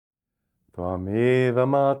Tvameva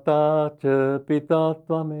mata cha pita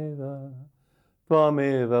tvameva,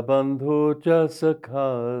 tvameva bandhu cha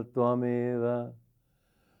sakha tvameva,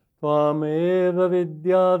 tvameva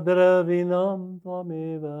vidya dravinam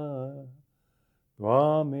tvameva,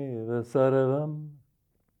 tvameva sarvam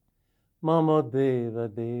mama deva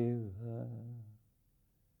deva.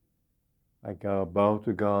 I bow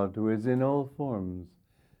to God who is in all forms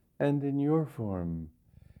and in your form,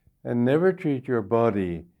 and never treat your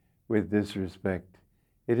body with disrespect.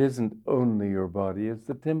 It isn't only your body, it's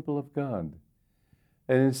the temple of God.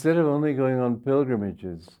 And instead of only going on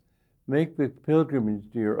pilgrimages, make the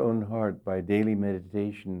pilgrimage to your own heart by daily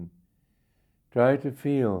meditation. Try to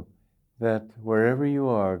feel that wherever you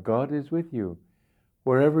are, God is with you.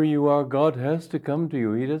 Wherever you are, God has to come to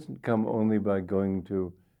you. He doesn't come only by going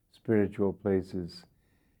to spiritual places.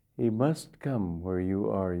 He must come where you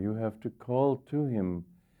are. You have to call to Him.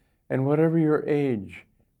 And whatever your age,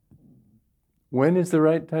 when is the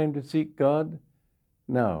right time to seek God?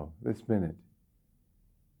 Now, this minute.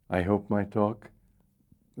 I hope my talk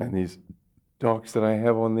and these talks that I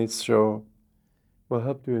have on this show will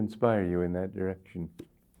help to inspire you in that direction.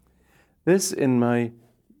 This, in my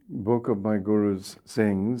book of my Guru's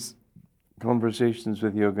sayings, Conversations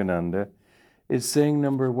with Yogananda, is saying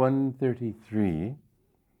number 133,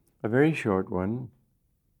 a very short one.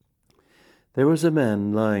 There was a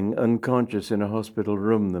man lying unconscious in a hospital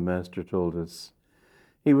room, the Master told us.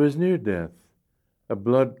 He was near death. A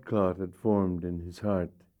blood clot had formed in his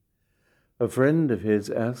heart. A friend of his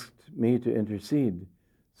asked me to intercede,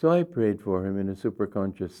 so I prayed for him in a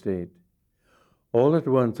superconscious state. All at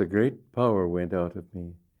once a great power went out of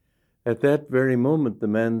me. At that very moment the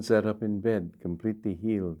man sat up in bed, completely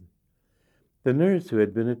healed. The nurse who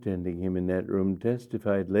had been attending him in that room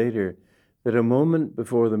testified later that a moment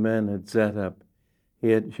before the man had sat up, she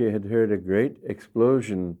had heard a great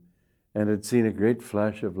explosion and had seen a great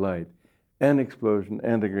flash of light. An explosion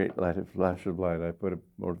and a great flash of light.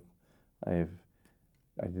 I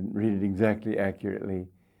didn't read it exactly accurately.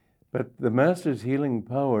 But the Master's healing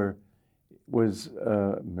power was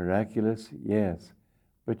miraculous, yes.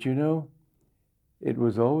 But you know, it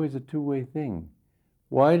was always a two-way thing.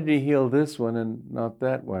 Why did he heal this one and not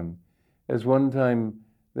that one? As one time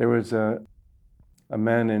there was a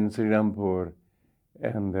man in Srirampur,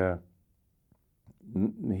 and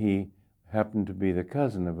he happened to be the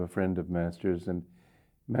cousin of a friend of Master's, and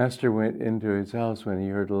Master went into his house when he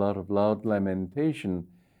heard a lot of loud lamentation,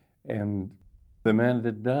 and the man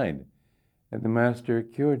had died. And the Master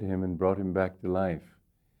cured him and brought him back to life.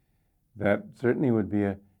 That certainly would be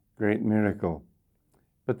a great miracle.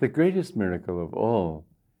 But the greatest miracle of all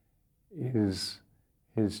is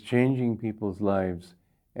his changing people's lives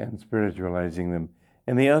and spiritualizing them.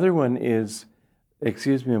 And the other one is,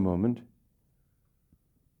 excuse me a moment.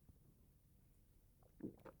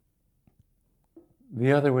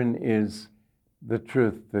 The other one is the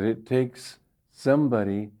truth, that it takes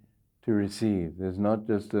somebody to receive. There's not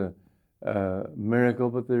just a miracle,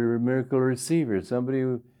 but the miracle receiver, somebody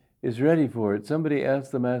who is ready for it. Somebody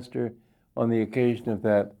asked the Master on the occasion of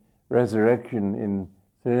that resurrection in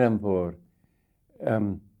Srirampur,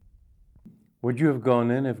 would you have gone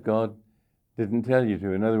in if God didn't tell you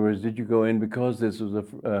to? In other words, did you go in because this was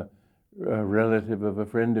a relative of a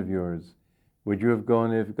friend of yours? Would you have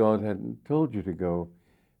gone if God hadn't told you to go?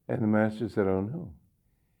 And the Master said, oh no.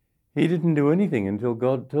 He didn't do anything until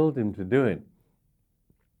God told him to do it.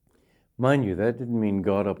 Mind you, that didn't mean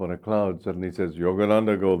God up on a cloud suddenly says,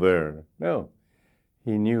 Yogananda, go there. No.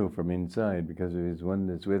 He knew from inside because of his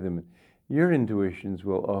oneness with him. Your intuitions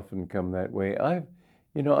will often come that way. I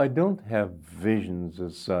don't have visions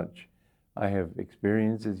as such. I have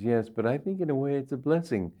experiences, yes, but I think in a way it's a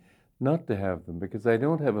blessing not to have them because I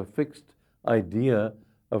don't have a fixed idea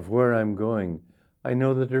of where I'm going. I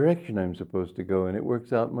know the direction I'm supposed to go, and it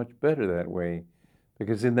works out much better that way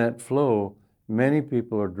because in that flow, many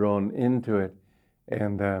people are drawn into it,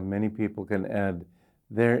 and many people can add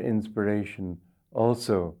their inspiration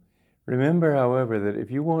also. Remember, however, that if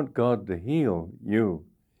you want God to heal you,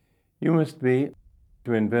 you must be,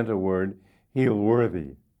 to invent a word,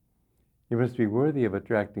 heal-worthy. You must be worthy of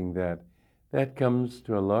attracting that. That comes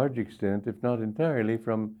to a large extent, if not entirely,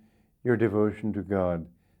 from your devotion to God.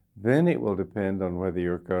 Then it will depend on whether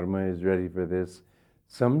your karma is ready for this.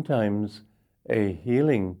 Sometimes a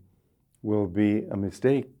healing will be a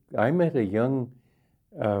mistake. I met a young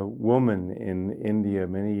woman in India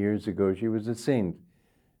many years ago. She was a saint.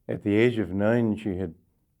 At the age of 9, she had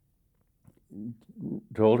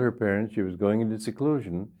told her parents she was going into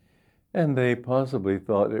seclusion, and they possibly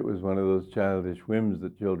thought it was one of those childish whims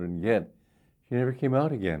that children get. She never came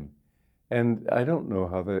out again. And I don't know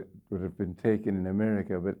how that would have been taken in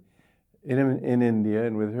America, but in India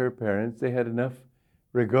and with her parents, they had enough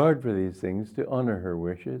regard for these things to honor her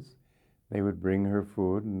wishes. They would bring her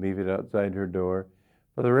food and leave it outside her door.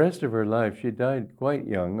 For the rest of her life, she died quite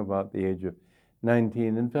young, about the age of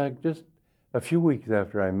 19. In fact, just a few weeks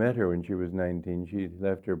after I met her when she was 19, she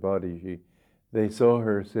left her body. They saw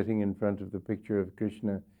her sitting in front of the picture of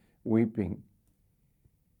Krishna weeping,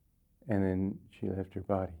 and then she left her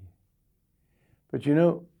body. But you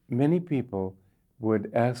know, many people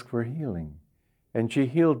would ask for healing, and she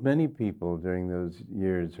healed many people during those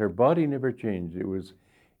years. Her body never changed. It was,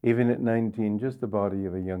 even at 19, just the body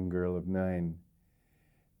of a young girl of 9.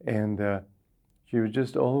 And she was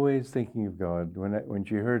just always thinking of God. When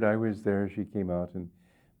she heard I was there, she came out and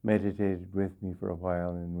meditated with me for a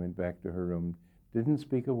while and went back to her room. Didn't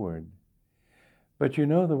speak a word. But you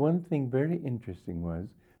know, the one thing very interesting was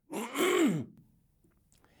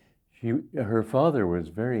her father was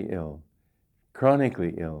very ill,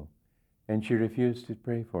 chronically ill, and she refused to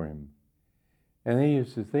pray for him. And they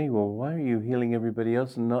used to think, well, why are you healing everybody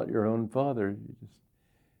else and not your own father?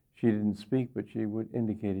 She didn't speak, but she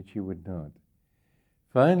indicated she would not.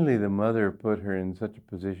 Finally, the mother put her in such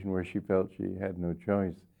a position where she felt she had no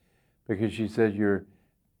choice, because she said, you're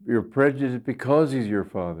prejudiced because he's your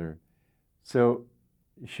father. So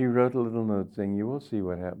she wrote a little note saying, you will see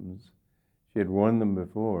what happens. She had warned them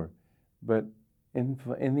before, but in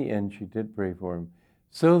the end, she did pray for him.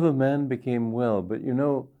 So the man became well. But you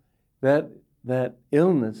know, that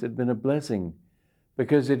illness had been a blessing,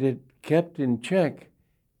 because it had kept in check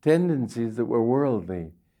tendencies that were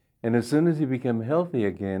worldly. And as soon as he became healthy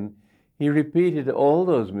again, he repeated all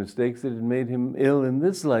those mistakes that had made him ill in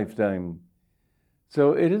this lifetime.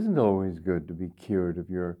 So it isn't always good to be cured of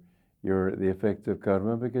the effects of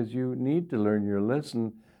karma, because you need to learn your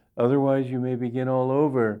lesson. Otherwise, you may begin all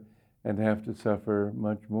over and have to suffer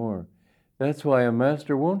much more. That's why a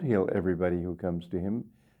master won't heal everybody who comes to him.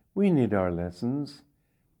 We need our lessons.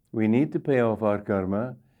 We need to pay off our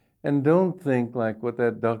karma. And don't think like what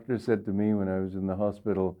that doctor said to me when I was in the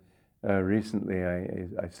hospital recently.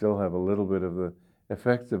 I still have a little bit of the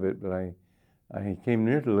effects of it, but I came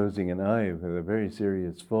near to losing an eye with a very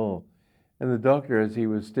serious fall. And the doctor, as he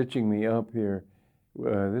was stitching me up here,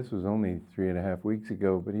 this was only 3.5 weeks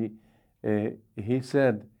ago, but he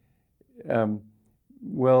said,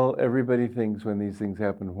 well, everybody thinks when these things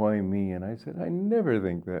happen, why me? And I said, I never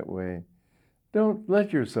think that way. Don't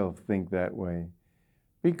let yourself think that way.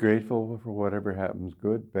 Be grateful for whatever happens,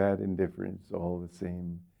 good, bad, indifferent, it's all the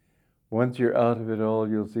same. Once you're out of it all,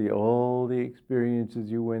 you'll see all the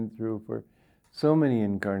experiences you went through for so many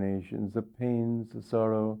incarnations, the pains, the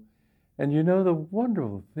sorrow. And you know, the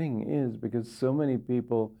wonderful thing is, because so many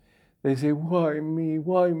people, they say, why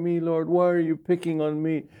me, Lord? Why are you picking on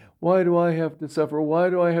me? Why do I have to suffer?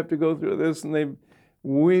 Why do I have to go through this? And they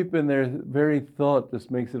weep, and their very thought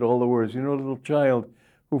just makes it all the worse. You know, a little child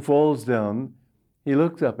who falls down, he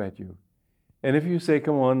looks up at you. And if you say,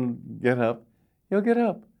 come on, get up, he'll get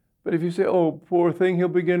up. But if you say, oh, poor thing, he'll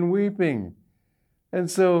begin weeping.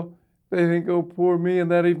 And so they think, oh, poor me,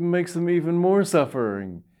 and that even makes them even more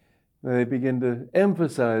suffering. They begin to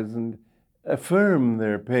emphasize and affirm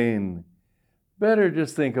their pain. Better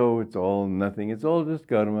just think, oh, it's all nothing. It's all just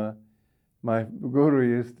karma. My guru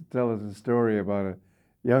used to tell us a story about a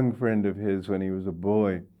young friend of his when he was a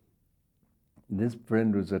boy. This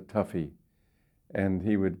friend was a toughie. And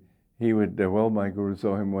he would, my guru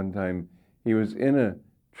saw him one time. He was in a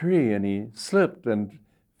tree and he slipped and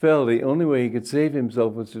fell. The only way he could save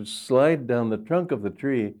himself was to slide down the trunk of the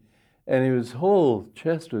tree, and his whole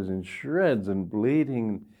chest was in shreds and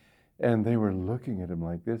bleeding. And they were looking at him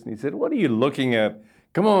like this. And he said, what are you looking at?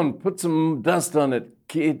 Come on, put some dust on it.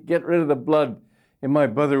 Get rid of the blood. And my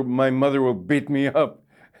mother will beat me up.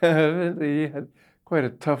 He had quite a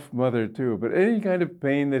tough mother too. But any kind of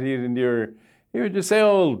pain that he'd endure, he would just say,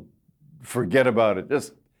 oh, forget about it.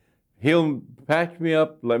 Just, he'll patch me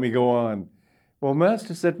up, let me go on. Well,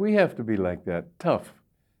 Master said we have to be like that, tough.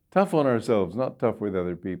 Tough on ourselves, not tough with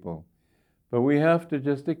other people. But we have to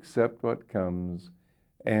just accept what comes.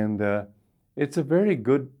 And it's a very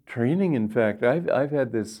good training. In fact, I've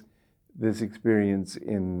had this experience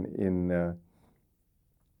in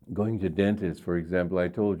going to dentists, for example. I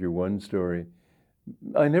told you one story.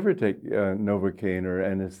 I never take Novocaine or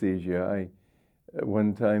anesthesia.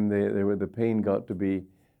 One time the pain got to be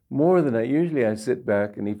more than usually I sit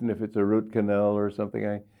back, and even if it's a root canal or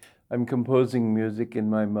something, I'm composing music in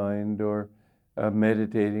my mind or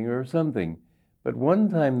meditating or something. But one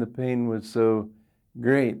time the pain was so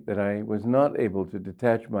great that I was not able to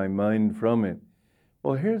detach my mind from it.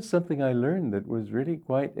 Well, here's something I learned that was really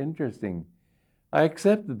quite interesting. I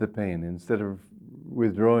accepted the pain instead of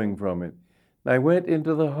withdrawing from it. I went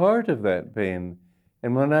into the heart of that pain,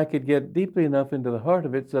 and when I could get deeply enough into the heart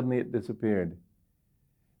of it, suddenly it disappeared.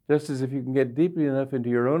 Just as if you can get deeply enough into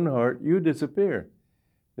your own heart, you disappear.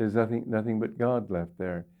 There's nothing but God left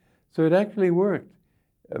there. So it actually worked.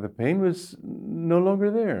 The pain was no longer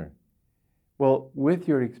there. Well, with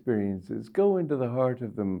your experiences, go into the heart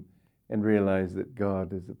of them and realize that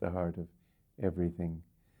God is at the heart of everything.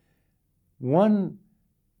 One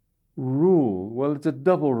rule, well, it's a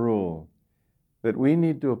double rule that we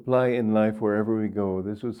need to apply in life wherever we go.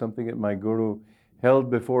 This was something that my guru held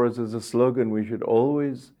before us as a slogan we should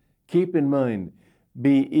always keep in mind.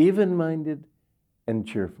 Be even-minded and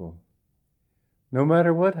cheerful. No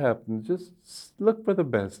matter what happens, just look for the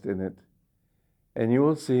best in it. And you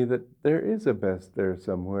will see that there is a best there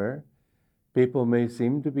somewhere. People may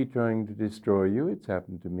seem to be trying to destroy you. It's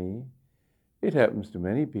happened to me. It happens to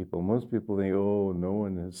many people. Most people think, oh, no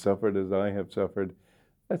one has suffered as I have suffered.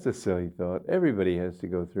 That's a silly thought. Everybody has to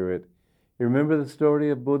go through it. You remember the story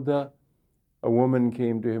of Buddha? A woman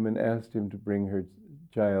came to him and asked him to bring her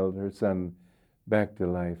child, her son, back to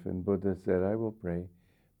life. And Buddha said, I will pray.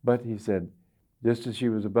 But he said, just as she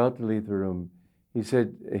was about to leave the room, he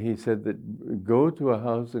said that go to a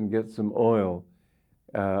house and get some oil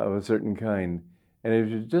of a certain kind. And as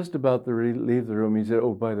she was just about to leave the room, he said,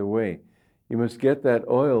 oh, by the way, you must get that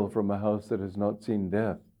oil from a house that has not seen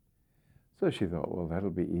death. So she thought, well, that'll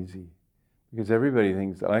be easy, because everybody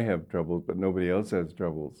thinks I have troubles, but nobody else has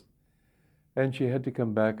troubles. And she had to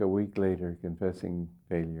come back a week later confessing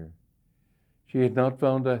failure. She had not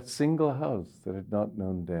found a single house that had not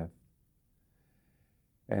known death.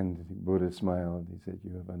 And Buddha smiled. He said,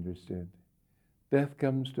 you have understood. Death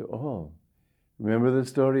comes to all. Remember the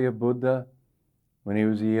story of Buddha when he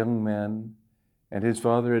was a young man and his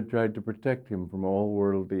father had tried to protect him from all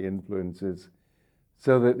worldly influences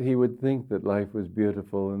so that he would think that life was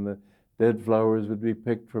beautiful and the dead flowers would be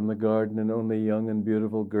picked from the garden and only young and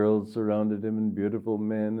beautiful girls surrounded him and beautiful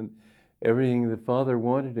men and everything the father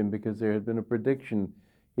wanted him, because there had been a prediction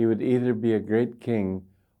he would either be a great king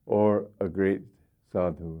or a great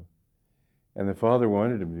sadhu. And the father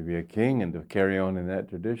wanted him to be a king and to carry on in that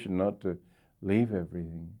tradition, not to leave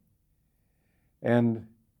everything. And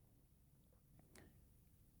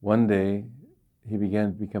one day he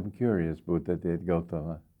began to become curious, Buddha did,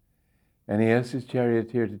 Gautama. And he asked his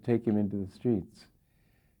charioteer to take him into the streets.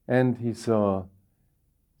 And he saw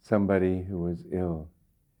somebody who was ill.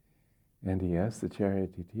 And he asked the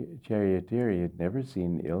charioteer, he had never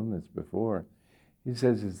seen illness before. He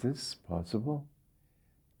says, is this possible?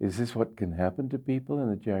 Is this what can happen to people?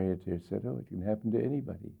 And the charioteer said, oh, it can happen to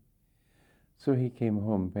anybody. So he came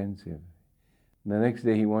home pensive. And the next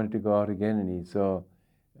day he wanted to go out again, and he saw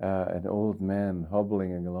an old man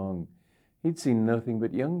hobbling along. He'd seen nothing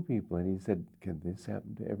but young people, and he said, can this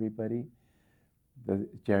happen to everybody? The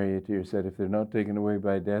charioteer said, if they're not taken away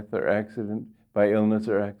by death or accident, by illness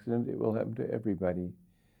or accident, it will happen to everybody.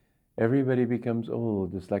 Everybody becomes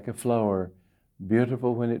old, just like a flower,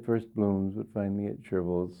 beautiful when it first blooms, but finally it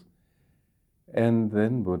shrivels. And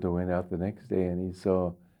then Buddha went out the next day and he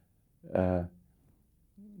saw,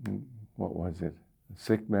 what was it? A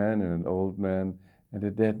sick man and an old man and a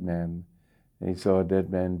dead man. And he saw a dead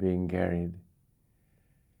man being carried.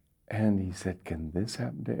 And he said, can this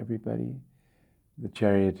happen to everybody? The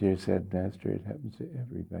charioteer said, Master, it happens to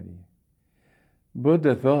everybody.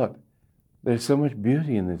 Buddha thought, there's so much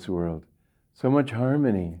beauty in this world, so much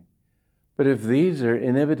harmony. But if these are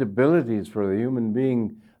inevitabilities for the human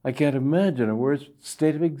being, I can't imagine a worse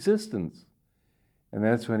state of existence. And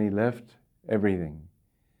that's when he left everything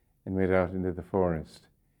and went out into the forest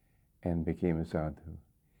and became a sadhu.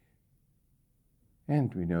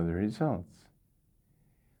 And we know the results.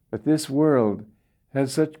 But this world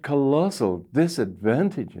has such colossal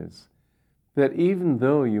disadvantages that even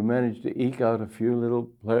though you manage to eke out a few little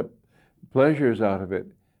pleasures out of it,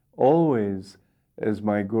 always, as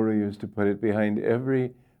my guru used to put it, behind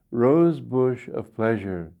every rose bush of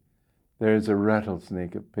pleasure, there's a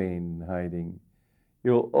rattlesnake of pain hiding.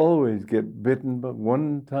 You'll always get bitten, but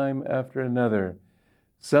one time after another.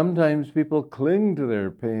 Sometimes people cling to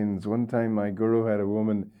their pains. One time my guru had a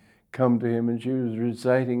woman come to him and she was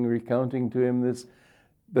recounting to him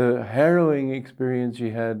the harrowing experience she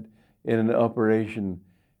had in an operation.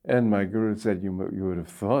 And my guru said, you would have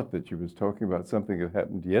thought that she was talking about something that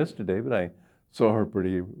happened yesterday, but I saw her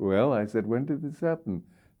pretty well. I said, when did this happen?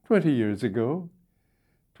 20 years ago.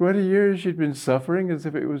 20 years she'd been suffering as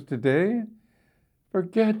if it was today?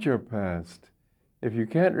 Forget your past. If you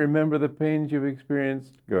can't remember the pains you've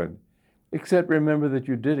experienced, good. Except remember that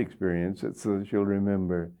you did experience it so that you'll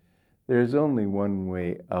remember there's only one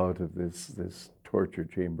way out of this torture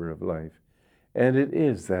chamber of life. And it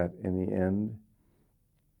is that in the end,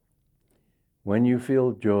 when you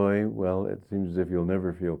feel joy, well, it seems as if you'll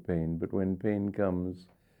never feel pain, but when pain comes,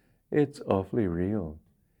 it's awfully real.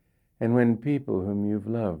 And when people whom you've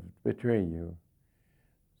loved betray you,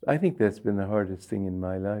 I think that's been the hardest thing in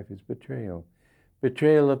my life, is betrayal.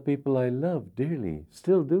 Betrayal of people I love dearly,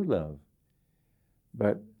 still do love.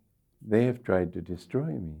 But they have tried to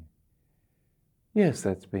destroy me. Yes,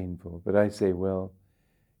 that's painful, but I say, well,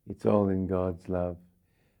 it's all in God's love.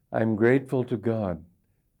 I'm grateful to God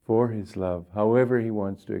for his love, however he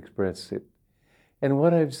wants to express it. And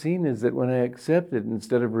what I've seen is that when I accept it,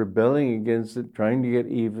 instead of rebelling against it, trying to get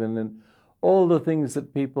even, and all the things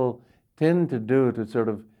that people tend to do to sort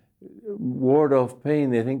of ward off pain,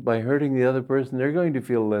 they think by hurting the other person, they're going to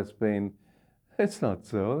feel less pain. It's not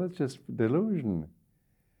so. That's just delusion.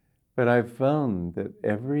 But I've found that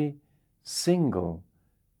every single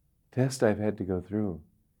test I've had to go through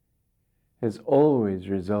has always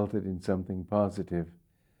resulted in something positive.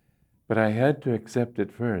 But I had to accept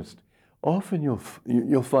it first. Often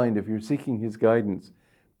you'll find, if you're seeking his guidance,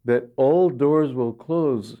 that all doors will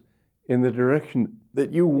close in the direction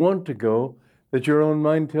that you want to go, that your own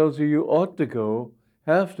mind tells you you ought to go,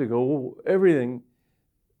 have to go, everything.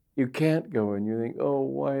 You can't go, and you think, oh,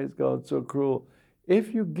 why is God so cruel?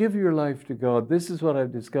 If you give your life to God, this is what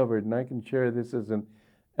I've discovered, and I can share this as an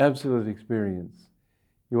absolute experience.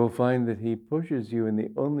 You will find that he pushes you in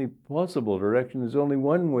the only possible direction. There's only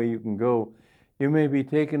one way you can go. You may be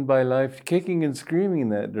taken by life kicking and screaming in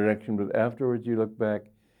that direction, but afterwards you look back,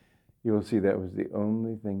 you will see that was the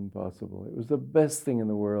only thing possible. It was the best thing in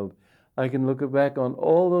the world. I can look back on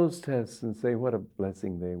all those tests and say what a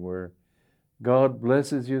blessing they were. God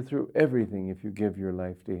blesses you through everything if you give your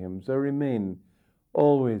life to him. So remain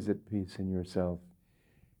always at peace in yourself.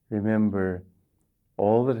 Remember,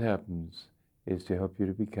 all that happens is to help you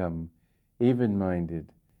to become even-minded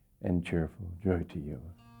and cheerful. Joy to you.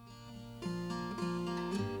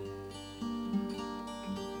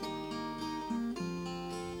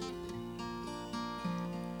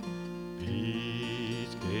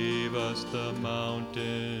 Peace gave us the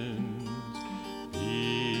mountains,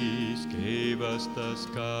 peace gave us the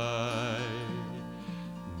sky.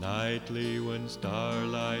 Nightly when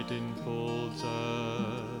starlight enfolds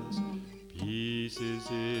us, peace is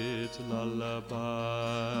its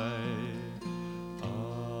lullaby.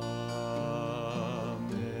 Amen.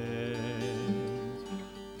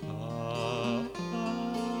 Amen.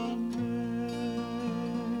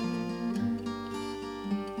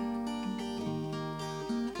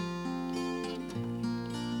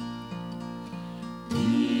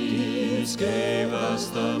 Peace gave us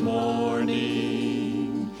the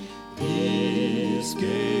morning, peace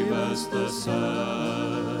gave us the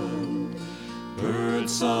sun, bird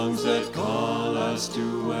songs that call us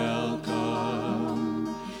to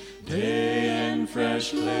welcome, day and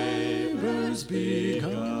fresh labors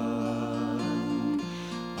begun.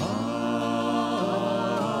 Amen.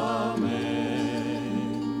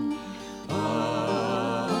 Amen.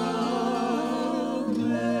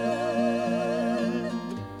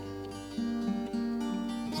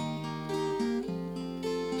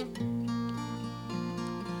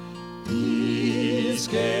 Peace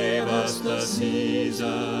gave us the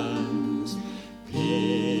seasons,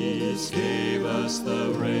 peace gave us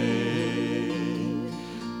the rain,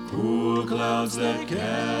 cool clouds that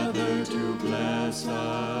gather to bless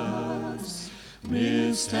us,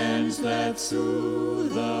 mist hands that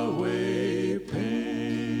soothe away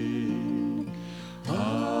pain.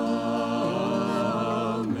 Amen.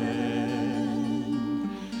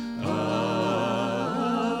 Amen.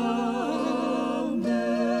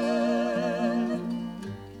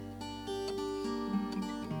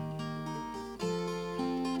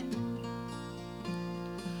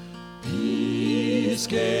 Peace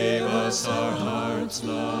gave us our heart's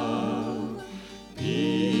love,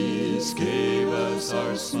 peace gave us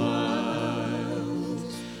our smiles,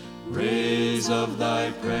 rays of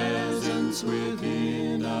thy presence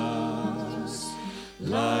within us,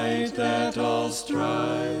 light that all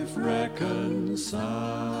strife reconciles.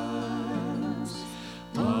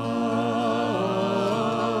 Amen.